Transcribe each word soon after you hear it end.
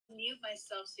mute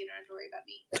myself so you don't have to worry about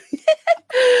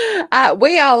me.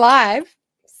 We are live.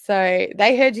 So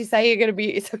they heard you say you're going to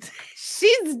be...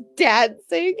 She's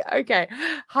dancing. Okay.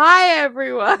 Hi,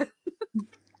 everyone.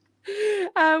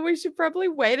 We should probably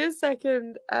wait a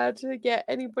second to get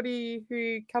anybody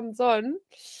who comes on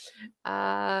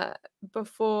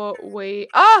before we...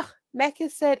 Oh, Mecca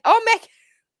said... Oh, Mecca...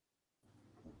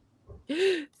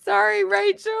 Sorry,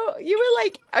 Rachel. You were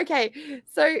like, okay.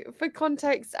 So for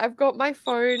context, I've got my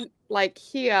phone like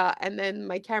here and then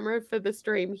my camera for the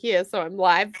stream here. So I'm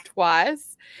live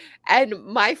twice. And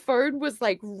my phone was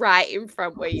like right in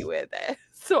front where you were there.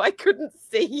 So I couldn't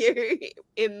see you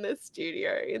in the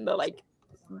studio, in the like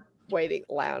waiting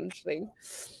lounge thing.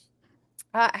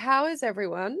 How is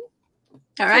everyone?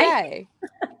 All right.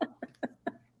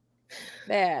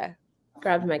 There.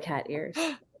 Grabbed my cat ears.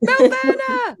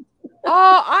 Melvana!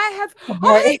 Oh, I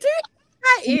do have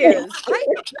cat ears. I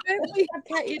definitely have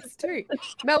cat ears too.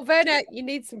 Melvana, you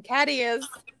need some cat ears,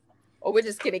 or we're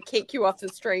just going to kick you off the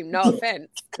stream. No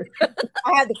offense.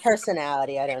 I have the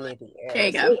personality. I don't need the ears. There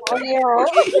you go.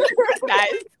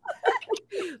 Nice.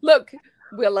 Look,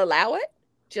 we'll allow it.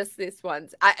 Just this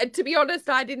once. To be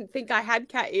honest, I didn't think I had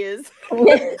cat ears.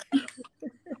 How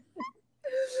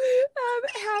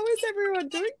is everyone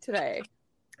doing today?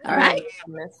 All right.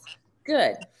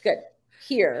 Good.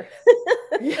 Here.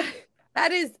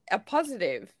 That is a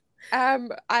positive.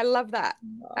 I love that.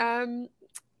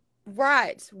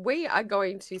 Right. We are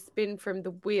going to spin from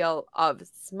the Wheel of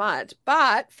Smut.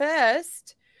 But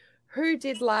first, who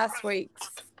did last week's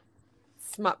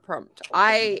smut prompt?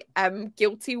 I am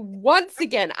guilty once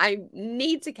again. I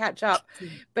need to catch up.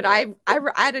 But I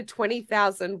had a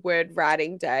 20,000 word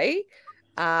writing day.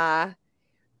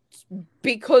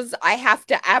 Because I have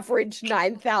to average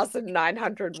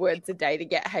 9,900 words a day to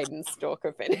get Hayden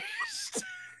Stalker finished.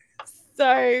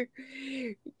 So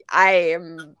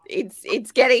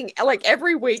it's getting like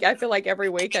every week. I feel like every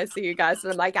week I see you guys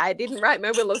and I'm like, I didn't write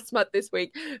my Wheel of Smut this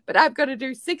week, but I've got to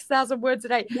do 6,000 words a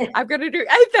day. I've got to do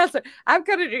 8,000. I've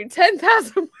got to do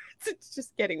 10,000 words. It's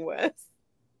just getting worse.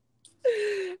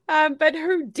 But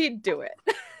who did do it?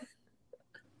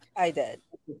 I did.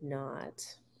 I did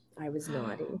not. I was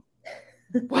naughty.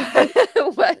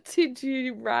 What did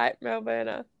you write,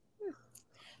 Melvana?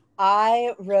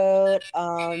 I wrote,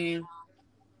 oh,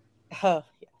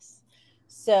 yes.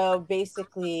 So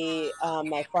basically,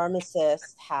 my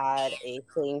pharmacist had a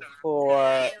thing for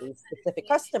a specific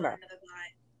customer.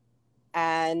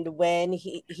 And when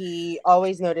he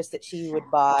always noticed that she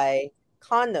would buy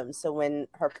condoms. So when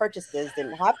her purchases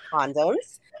didn't have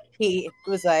condoms, he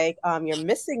was like, you're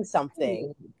missing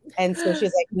something. And so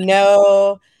she's like,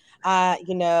 no, I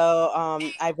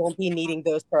won't be needing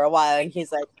those for a while. And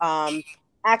he's like,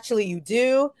 actually you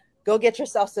do. Go get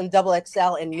yourself some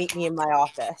XXL and meet me in my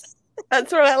office.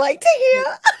 That's what I like to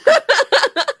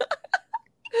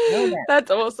hear. That's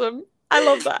awesome. I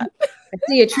love that. I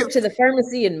see a trip to the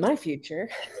pharmacy in my future.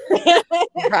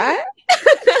 Right?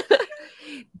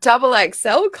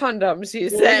 XXL condoms, you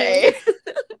say?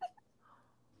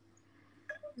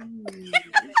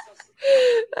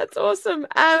 That's awesome.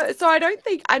 So I know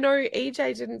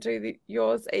EJ didn't do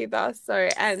yours either. So,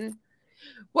 and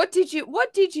what did you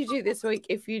do this week?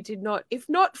 If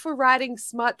not for writing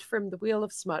smut from the Wheel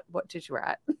of Smut, what did you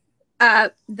write?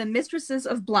 The Mistresses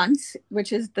of Blunt,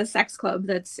 which is the sex club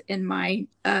that's in my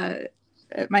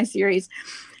my series,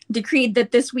 decreed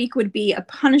that this week would be a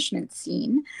punishment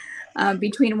scene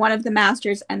between one of the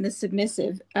masters and the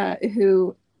submissive,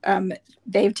 who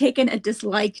they've taken a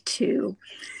dislike to.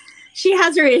 She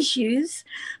has her issues.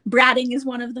 Bratting is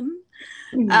one of them.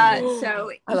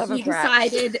 So he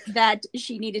decided that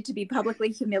she needed to be publicly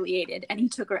humiliated, and he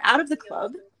took her out of the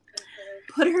club,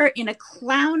 put her in a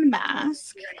clown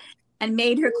mask, and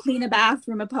made her clean a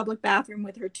public bathroom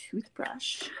with her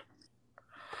toothbrush.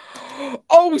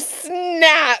 Oh,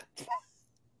 snap!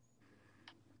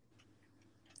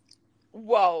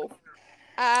 Whoa.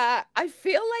 I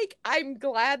feel like I'm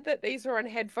glad that these are on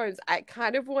headphones. I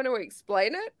kind of want to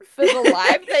explain it for the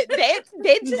live. That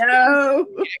they're just no.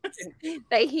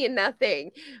 They hear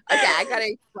nothing. Okay, I gotta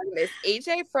explain this.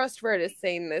 EJ Frost wrote a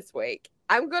scene this week.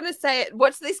 I'm gonna say it.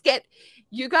 Watch this get.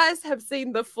 You guys have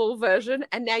seen the full version,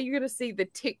 and now you're gonna see the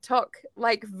TikTok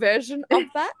like version of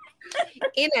that.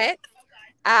 In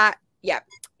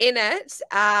it,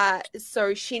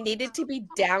 so she needed to be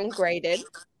downgraded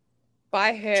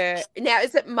by her. Now,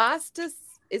 is it master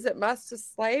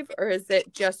slave or is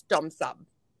it just dom sub?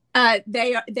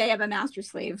 They have a master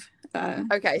slave.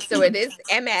 Okay, so it is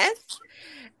MS,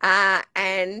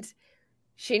 and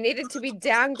she needed to be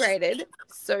downgraded,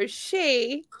 so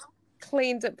she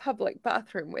cleaned a public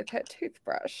bathroom with her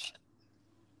toothbrush.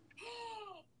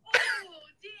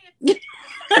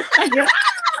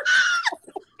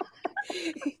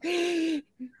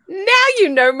 Now you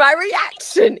know my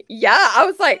reaction. Yeah, I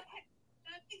was like,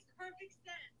 that makes perfect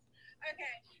sense.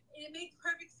 Okay, it makes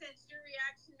perfect sense. Your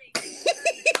reaction makes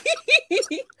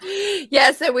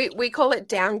yeah, so we call it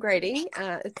downgrading.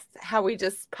 It's how we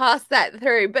just pass that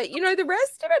through. But the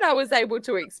rest of it I was able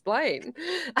to explain.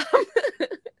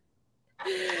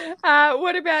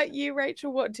 What about you,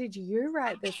 Rachel? What did you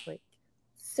write this week?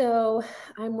 So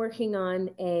I'm working on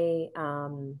a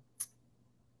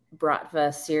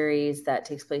Bratva series that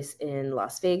takes place in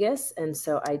Las Vegas. And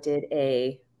so I did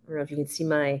I don't know if you can see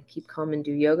my Keep Calm and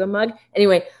Do Yoga mug.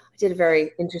 Anyway, I did a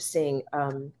very interesting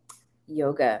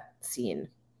yoga scene.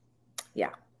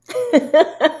 Yeah.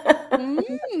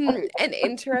 An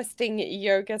interesting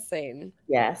yoga scene.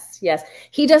 Yes.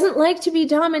 He doesn't like to be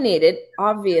dominated,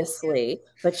 obviously,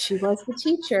 but she was the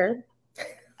teacher.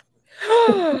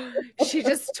 She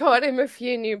just taught him a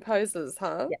few new poses,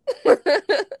 huh? Yeah.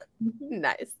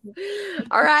 Nice.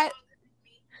 All right.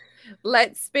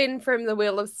 Let's spin from the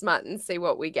Wheel of Smut and see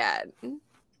what we get.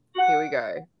 Here we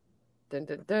go. Dun,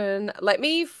 dun, dun. Let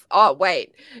me... Oh,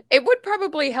 wait. It would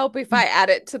probably help if I add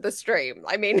it to the stream.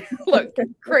 I mean, look,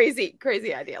 crazy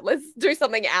idea. Let's do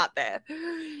something out there.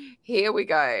 Here we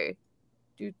go.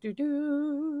 Do, do,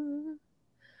 do.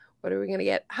 What are we going to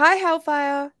get? Hi,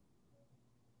 Hellfire.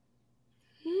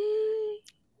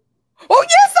 Oh,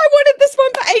 yes, I wanted this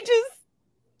one for ages.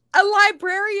 A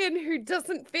librarian who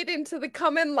doesn't fit into the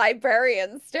common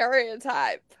librarian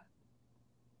stereotype.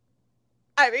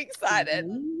 I'm excited.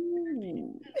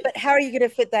 But how are you going to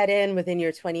fit that in within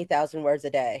your 20,000 words a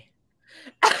day?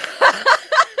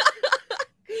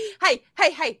 Hey.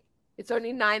 It's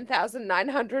only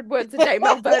 9,900 words a day,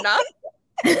 Melbourne.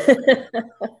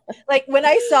 Like, when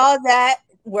I saw that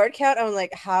word count, I'm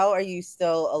like, how are you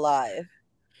still alive?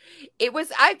 It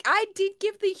was, I did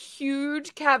give the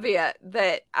huge caveat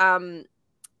that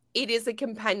it is a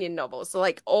companion novel. So,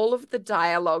 like, all of the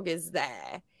dialogue is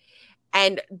there.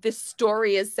 And the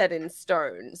story is set in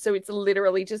stone. So it's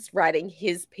literally just writing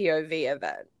his POV of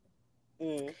it.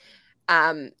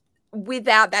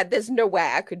 Without that, there's no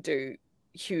way I could do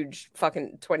huge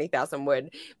fucking 20,000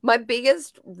 word. My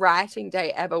biggest writing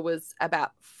day ever was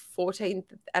about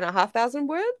 14,500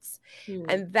 words.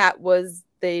 And that was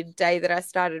the day that I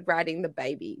started writing The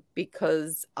Baby,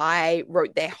 because I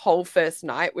wrote their whole first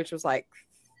night, which was like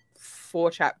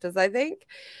 4 chapters, I think.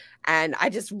 And I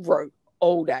just wrote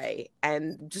all day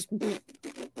and just so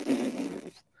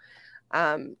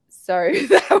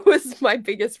that was my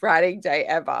biggest writing day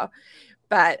ever.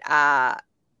 But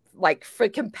like for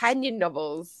companion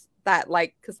novels, that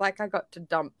like, because like I got to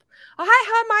dump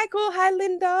hi Michael, hi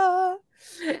Linda.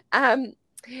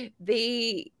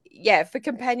 For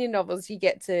companion novels you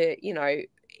get to,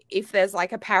 if there's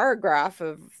like a paragraph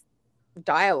of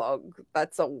dialogue,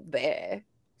 that's all there.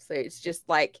 So it's just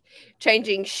like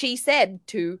changing she said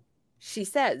to she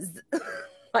says,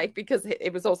 like, because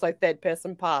it was also third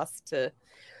person past to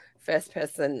first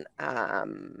person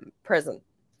present.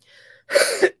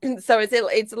 So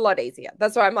it's a lot easier.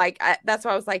 That's why I'm like, that's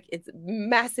why I was like, it's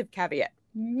massive caveat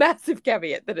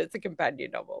that it's a companion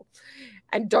novel,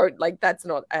 and don't like, that's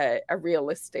not a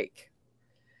realistic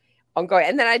ongoing.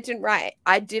 And then I didn't write.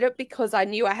 I did it because I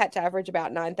knew I had to average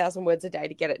about 9,000 words a day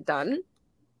to get it done,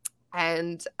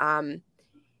 and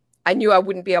I knew I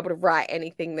wouldn't be able to write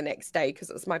anything the next day because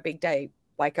it was my big day,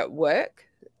 like at work.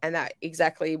 And that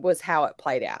exactly was how it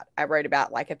played out. I wrote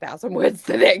about like 1,000 words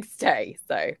the next day.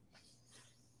 So,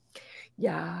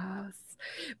 yes.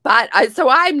 But so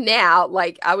I'm now,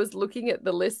 like, I was looking at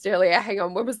the list earlier. Hang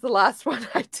on, what was the last one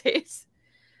I did?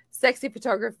 Sexy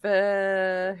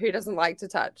photographer who doesn't like to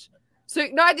touch. So,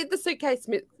 no, I did the suitcase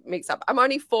mix up. I'm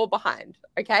only 4 behind,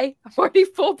 okay? I'm only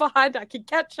 4 behind. I can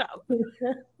catch up.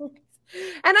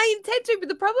 And I intend to, but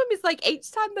the problem is, like,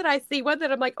 each time that I see one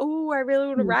that I'm like, oh, I really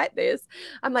want to write this,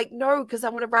 I'm like, no, because I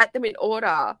want to write them in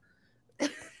order.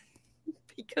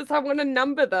 Because I want to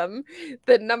number them,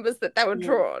 the numbers that they were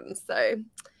drawn. So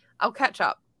I'll catch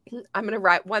up. I'm going to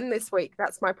write one this week.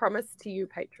 That's my promise to you,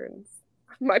 patrons.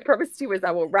 My promise to you is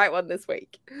I will write one this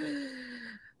week.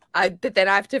 But then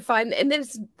I have to find, and then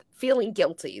it's feeling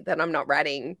guilty that I'm not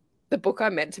writing the book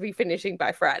I'm meant to be finishing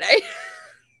by Friday.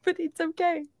 But it's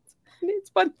okay.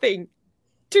 It's one thing.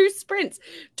 2 sprints.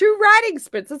 2 writing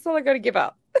sprints. That's all I got to give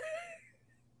up.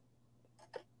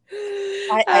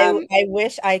 I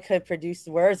wish I could produce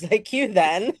words like you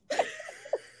then.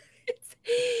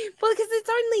 Well, because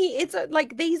it's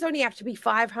like these only have to be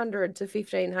 500 to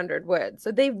 1,500 words.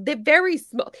 So they're very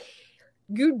small.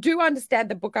 You do understand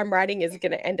the book I'm writing is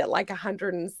going to end at like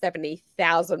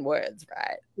 170,000 words,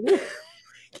 right?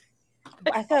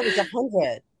 I thought it was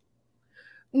 100.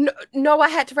 No, I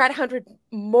had to write 100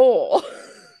 more.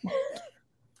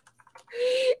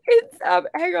 It's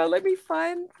hang on, let me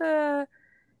find the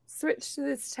switch to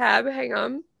this tab. Hang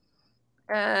on.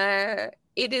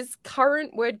 It is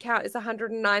current word count is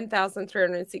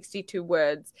 109,362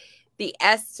 words. The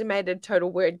estimated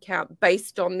total word count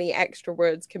based on the extra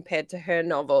words compared to her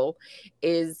novel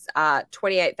is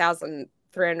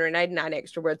 28,389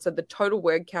 extra words. So the total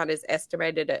word count is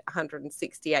estimated at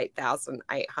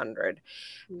 168,800,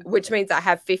 which means I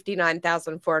have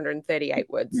 59,438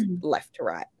 words left to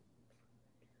write.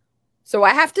 So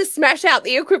I have to smash out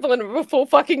the equivalent of a full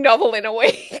fucking novel in a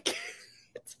week.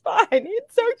 It's fine.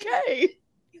 It's okay.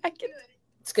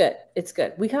 It's good. It's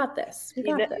good. We got this. We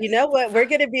got this. You know what? We're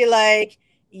gonna be like,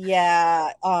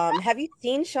 yeah. Have you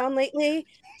seen Sean lately?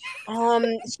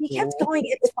 She kept going,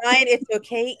 it's fine, it's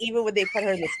okay, even when they put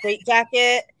her in the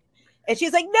straitjacket. And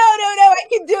she's like, no, I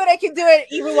can do it,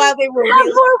 even while they were have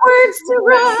more words to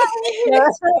write.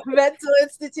 Mental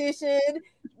institution.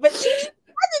 But she said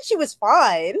that she was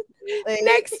fine.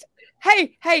 Like,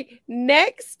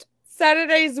 next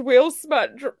Saturday's Wheel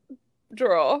Smut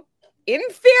draw. In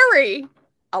theory,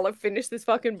 I'll have finished this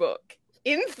fucking book.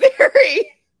 In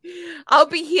theory, I'll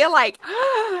be here like,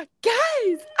 guys,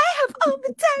 I have all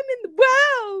the time in the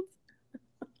world.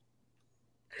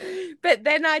 But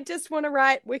then I just want to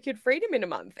write Wicked Freedom in a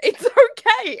month. It's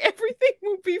okay. Everything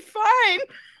will be fine.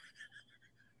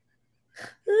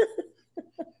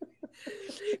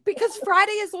 Because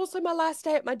Friday is also my last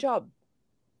day at my job.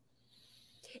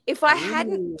 If I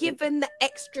hadn't given the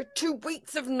extra 2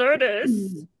 weeks of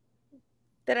notice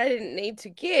that I didn't need to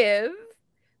give,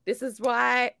 this is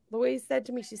why Louise said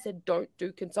to me, she said, don't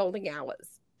do consulting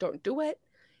hours. Don't do it.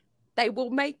 They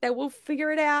will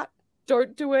figure it out.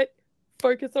 Don't do it.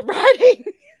 Focus on writing.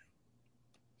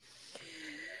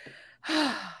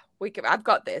 I've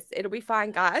got this. It'll be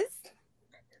fine, guys.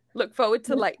 Look forward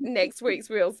to like next week's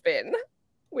Wheel Spin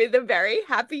with a very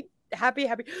happy. Do you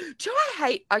know I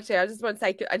hate? Actually, I just want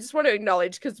to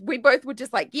acknowledge, because we both were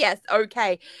just like, yes,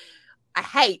 okay. I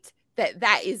hate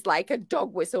that is like a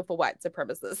dog whistle for white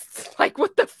supremacists. Like,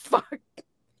 what the fuck?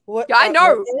 What? Yeah, I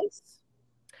know. What is?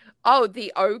 Oh,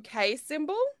 the okay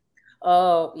symbol.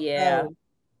 Oh yeah.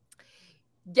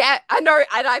 Yeah, I know.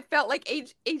 And I felt like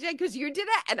EJ, because you did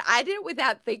it and I did it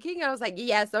without thinking. I was like,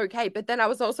 yes, okay. But then I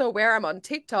was also aware I'm on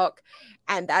TikTok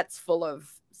and that's full of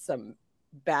some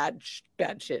bad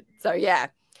shit. So yeah,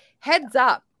 heads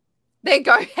up. There you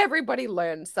go. Everybody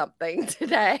learned something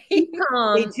today. They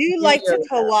do like to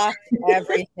co-opt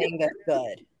everything that's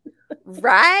good.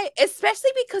 Right?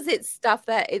 Especially because it's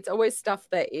always stuff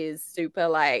that is super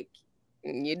like,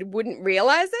 you wouldn't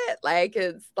realize it. Like,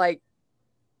 it's like,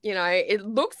 you know, it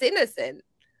looks innocent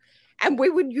and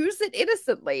we would use it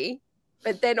innocently,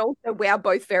 but then also we are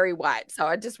both very white. So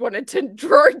I just wanted to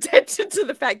draw attention to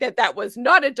the fact that was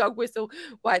not a dog whistle.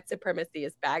 White supremacy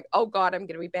is bad. Oh God, I'm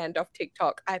going to be banned off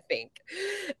TikTok, I think.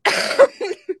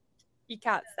 You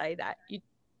can't say that. You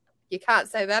can't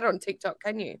say that on TikTok,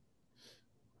 can you?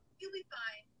 You'll be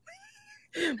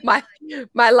fine.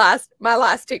 My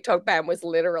last TikTok ban was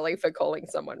literally for calling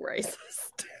someone racist.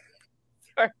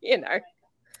 So, you know,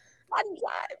 fun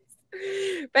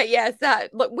times. But yes,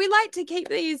 look, we like to keep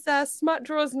these smut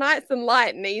draws nice and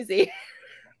light and easy.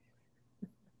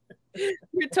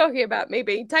 We're talking about me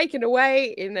being taken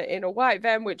away in a white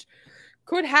van, which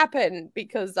could happen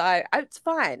because it's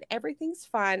fine. Everything's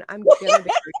fine. I'm gonna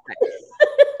be okay.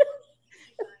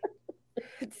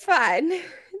 It's fine.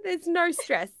 There's no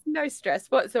stress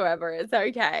whatsoever. It's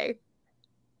okay.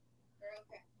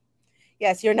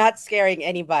 Yes, you're not scaring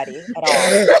anybody at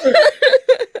all.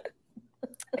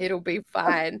 It'll be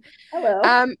fine.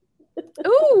 Hello.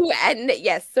 Ooh, and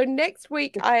yes, so next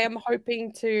week I am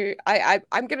hoping to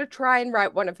I'm gonna try and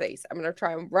write one of these. I'm gonna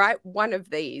try and write one of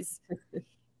these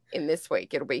in this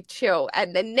week. It'll be chill.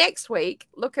 And then next week,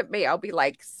 look at me, I'll be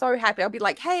like so happy. I'll be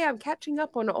like, hey, I'm catching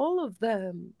up on all of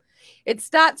them. It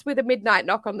starts with a midnight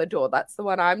knock on the door. That's the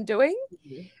one I'm doing.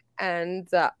 Mm-hmm. And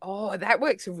that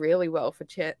works really well for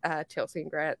Chelsea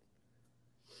and Grant.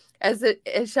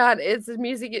 Sean, it's as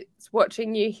music it's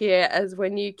watching you here as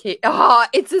when you keep. Oh,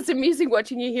 it's as amusing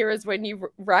watching you here as when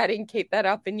you writing. Keep that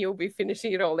up, and you'll be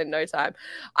finishing it all in no time.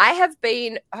 I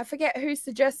forget who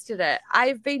suggested it.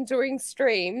 I've been doing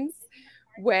streams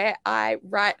where I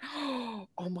write. Oh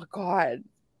my God.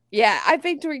 Yeah, I've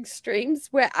been doing streams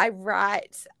where I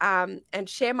write and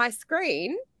share my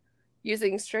screen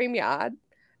using StreamYard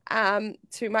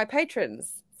to my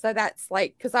patrons. So that's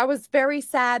like, because I was very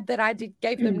sad that I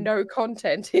gave them no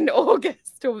content in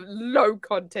August or low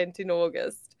content in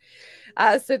August.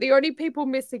 So the only people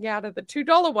missing out are the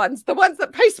 $2 ones, the ones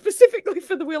that pay specifically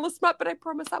for the Wheel of Smut. But I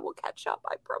promise I will catch up.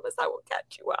 I promise I will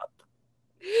catch you up.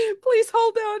 Please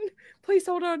hold on. Please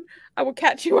hold on. I will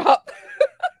catch you up.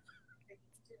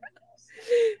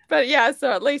 But yeah,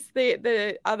 so at least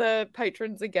the other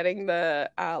patrons are getting the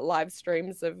live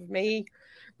streams of me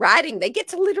writing. They get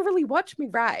to literally watch me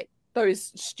write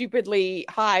those stupidly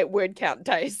high word count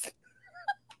days.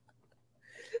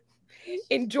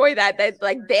 Enjoy that.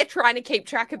 They're trying to keep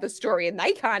track of the story and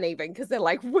they can't even, because they're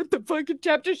like, what the fucking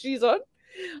chapter she's on?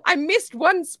 I missed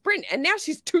one sprint and now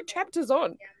she's 2 chapters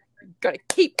on. Gotta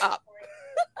keep up.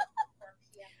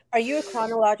 Are you a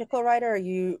chronological writer, or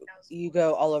you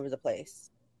go all over the place?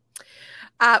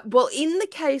 Well, in the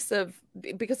case of,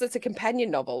 because it's a companion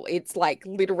novel, it's like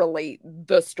literally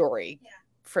the story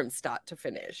from start to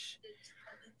finish.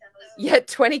 Yeah,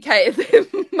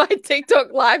 20K. My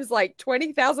TikTok live's like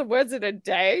 20,000 words in a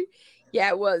day. Yeah,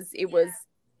 it was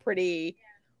pretty.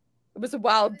 It was a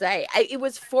wild day.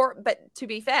 But to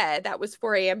be fair, that was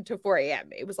 4 a.m. to 4 a.m.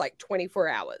 It was like 24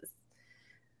 hours.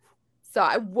 So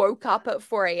I woke up at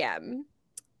 4 a.m.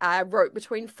 I wrote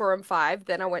between 4 and 5.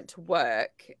 Then I went to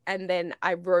work. And then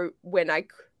I wrote when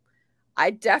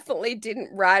I definitely didn't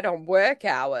write on work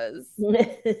hours.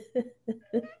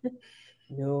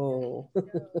 No.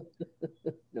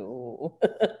 No,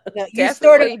 you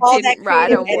sort of all that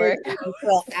write on work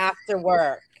until after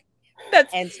work.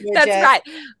 That's right.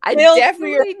 I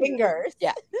definitely your fingers.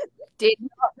 Yeah, did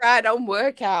not write on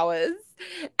work hours.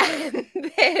 And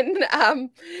then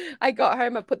I got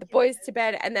home, I put the boys to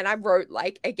bed, and then I wrote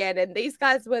like again. And these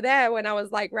guys were there when I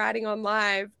was like writing on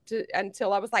live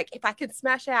until I was like, if I could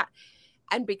smash out.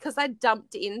 And because I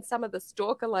dumped in some of the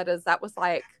stalker letters, that was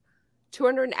like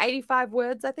 285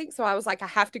 words, I think. So I was like, I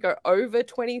have to go over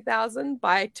 20,000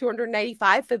 by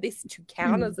 285 for this to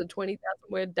count as a 20,000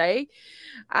 word day.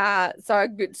 So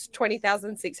it's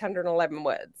 20,611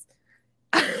 words.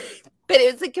 But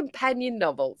it's a companion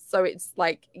novel. So it's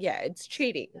like, yeah, it's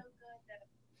cheating.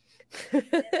 Cheating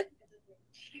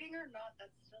or not,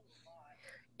 that's still a lot.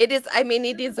 It is, I mean,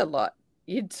 it is a lot.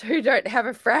 You two don't have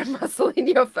a frown muscle in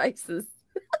your faces.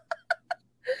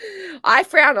 I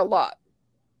frown a lot.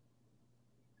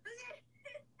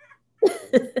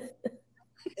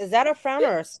 Is that a frown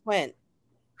or a squint?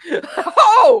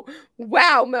 Oh,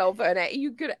 wow, Melvin. Are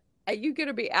you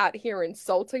gonna be out here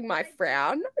insulting my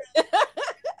frown?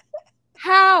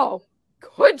 How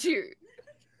could you?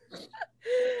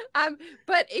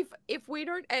 But if we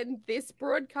don't end this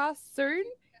broadcast soon,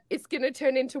 it's gonna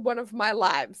turn into one of my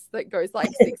lives that goes like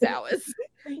 6 hours.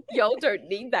 Y'all don't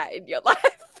need that in your life.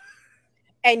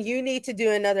 And you need to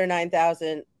do another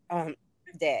 9,000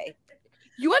 day.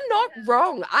 You are not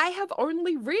wrong. I have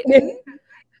only written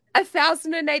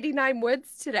 1,089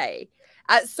 words today.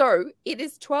 So it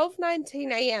is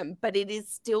 12:19 a.m., but it is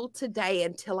still today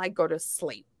until I go to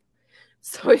sleep.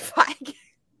 So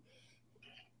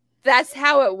that's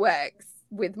how it works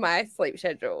with my sleep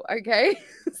schedule. Okay.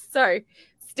 So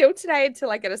still today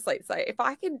until I go to sleep. So if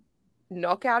I can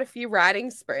knock out a few writing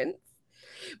sprints,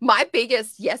 my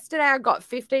biggest yesterday, I got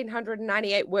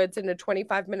 1,598 words in a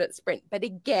 25-minute sprint. But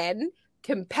again,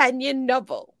 companion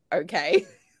novel. Okay.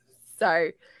 So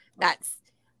that's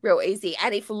real easy.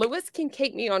 And if Lewis can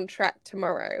keep me on track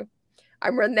tomorrow,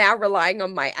 I'm now relying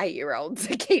on my 8-year-old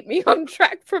to keep me on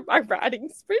track for my writing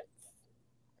sprints.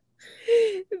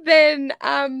 Then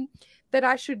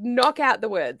I should knock out the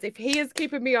words. If he is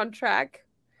keeping me on track,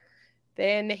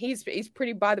 then he's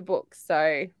pretty by the book. So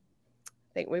I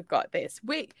think we've got this.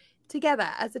 We together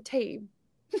as a team,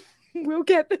 we'll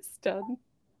get this done.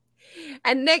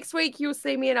 And next week you'll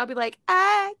see me and I'll be like,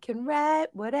 I can write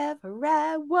whatever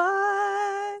I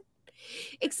want,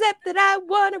 except that I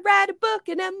want to write a book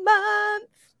in a month.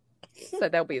 So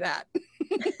there'll be that.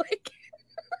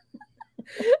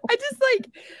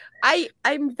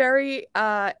 I'm very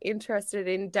interested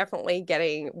in definitely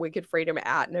getting Wicked Freedom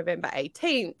out November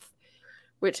 18th,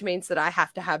 which means that I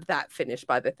have to have that finished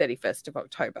by the 31st of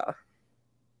October.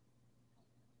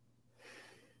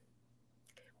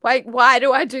 Why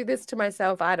do I do this to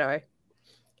myself? I don't know.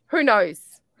 Who knows?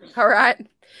 All right.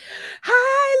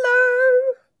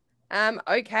 Hi, Lou.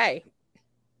 Okay.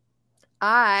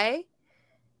 I'm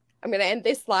going to end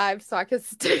this live so I can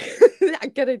I'm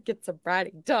going to get some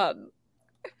writing done.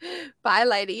 Bye,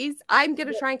 ladies. I'm going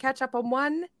to try and catch up on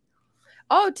one.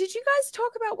 Oh, did you guys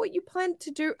talk about what you plan to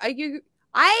do?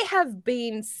 I have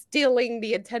been stealing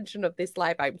the attention of this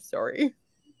live. I'm sorry.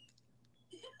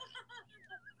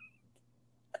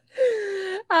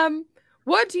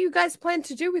 What do you guys plan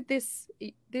to do with this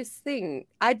this thing.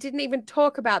 I didn't even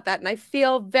talk about that, and I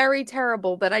feel very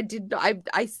terrible that I did.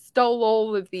 I stole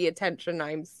all of the attention.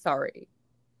 I'm sorry.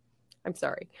 I'm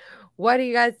sorry. What are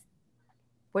you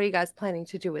guys planning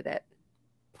to do with it?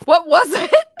 What was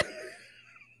it?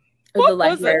 Oh, the What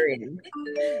was it? librarian.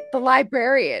 The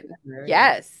librarian. Librarian.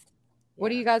 Yes. What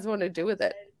do Yeah. you guys want to do with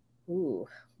it? Ooh.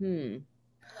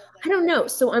 I don't know.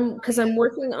 So I'm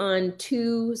working on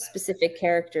 2 specific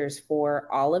characters for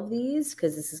all of these,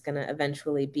 because this is going to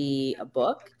eventually be a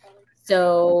book.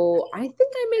 So I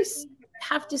think I may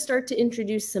have to start to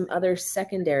introduce some other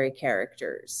secondary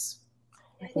characters.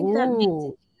 I think that may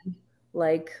Ooh. be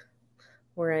like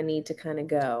where I need to kind of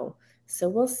go. So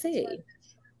we'll see.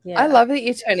 Yeah. I love that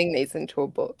you're turning these into a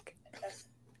book.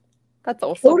 That's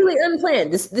awesome. Totally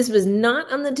unplanned. This was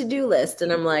not on the to-do list,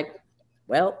 and I'm like,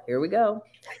 well, here we go.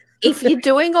 If you're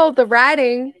doing all the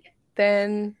writing,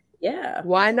 then Yeah.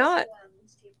 why not?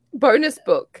 Bonus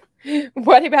book.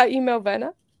 What about you,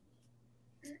 Melvina?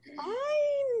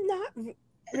 I'm not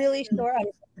really sure.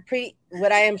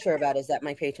 What I am sure about is that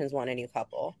my patrons want a new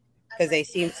couple, because they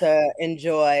seem to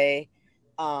enjoy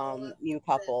new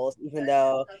couples, even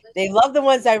though they love the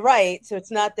ones I write. So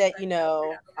it's not that,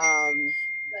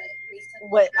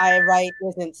 what I write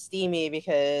isn't steamy,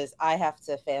 because I have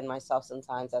to fan myself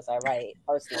sometimes as I write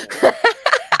personally.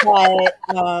 But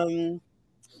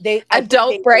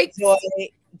Adult breaks.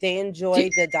 They enjoy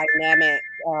the dynamic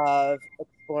of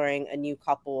exploring a new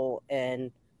couple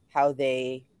and how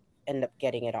they end up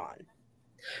getting it on.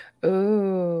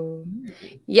 Ooh.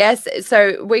 Yes.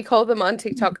 So we call them on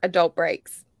TikTok adult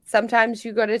breaks. Sometimes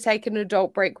you got to take an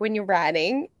adult break when you're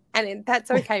writing, and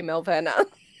that's okay, Melvina.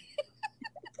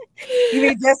 You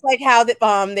mean just like how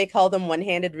they call them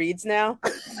one-handed reads now?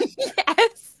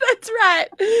 Yes, that's right.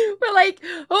 We're like,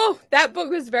 oh, that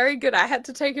book was very good. I had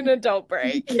to take an adult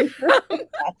break. Gotcha.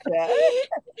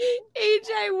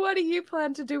 EJ, what do you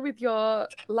plan to do with your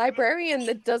librarian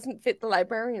that doesn't fit the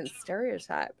librarian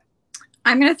stereotype?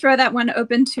 I'm going to throw that one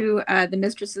open to the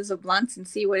Mistresses of Blunts and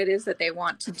see what it is that they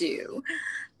want to do.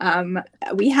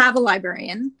 We have a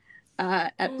librarian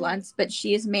at Blunts, but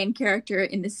she is main character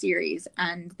in the series,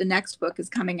 and the next book is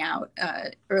coming out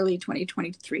early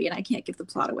 2023, and I can't give the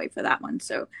plot away for that one,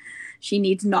 so she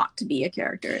needs not to be a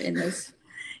character in this.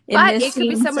 But it could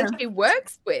be someone she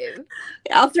works with.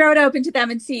 I'll throw it open to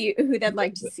them and see who they'd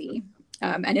like to see,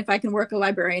 and if I can work a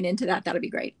librarian into that, that'll be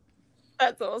great.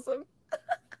 That's awesome.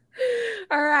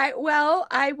 All right. Well,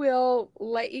 I will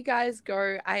let you guys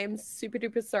go. I am super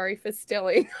duper sorry for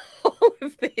stealing all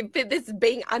of this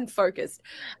being unfocused.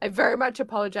 I very much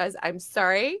apologize. I'm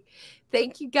sorry.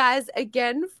 Thank you guys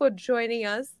again for joining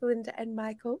us, Linda and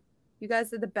Michael. You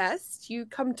guys are the best. You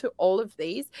come to all of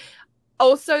these.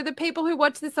 Also, the people who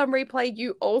watch this on replay,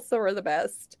 you also are the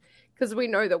best, because we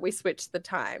know that we switched the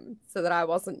time so that I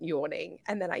wasn't yawning,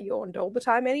 and then I yawned all the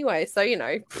time anyway. So,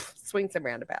 swings and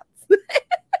roundabouts.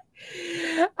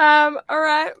 All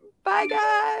right. Bye,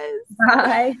 guys.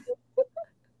 Bye.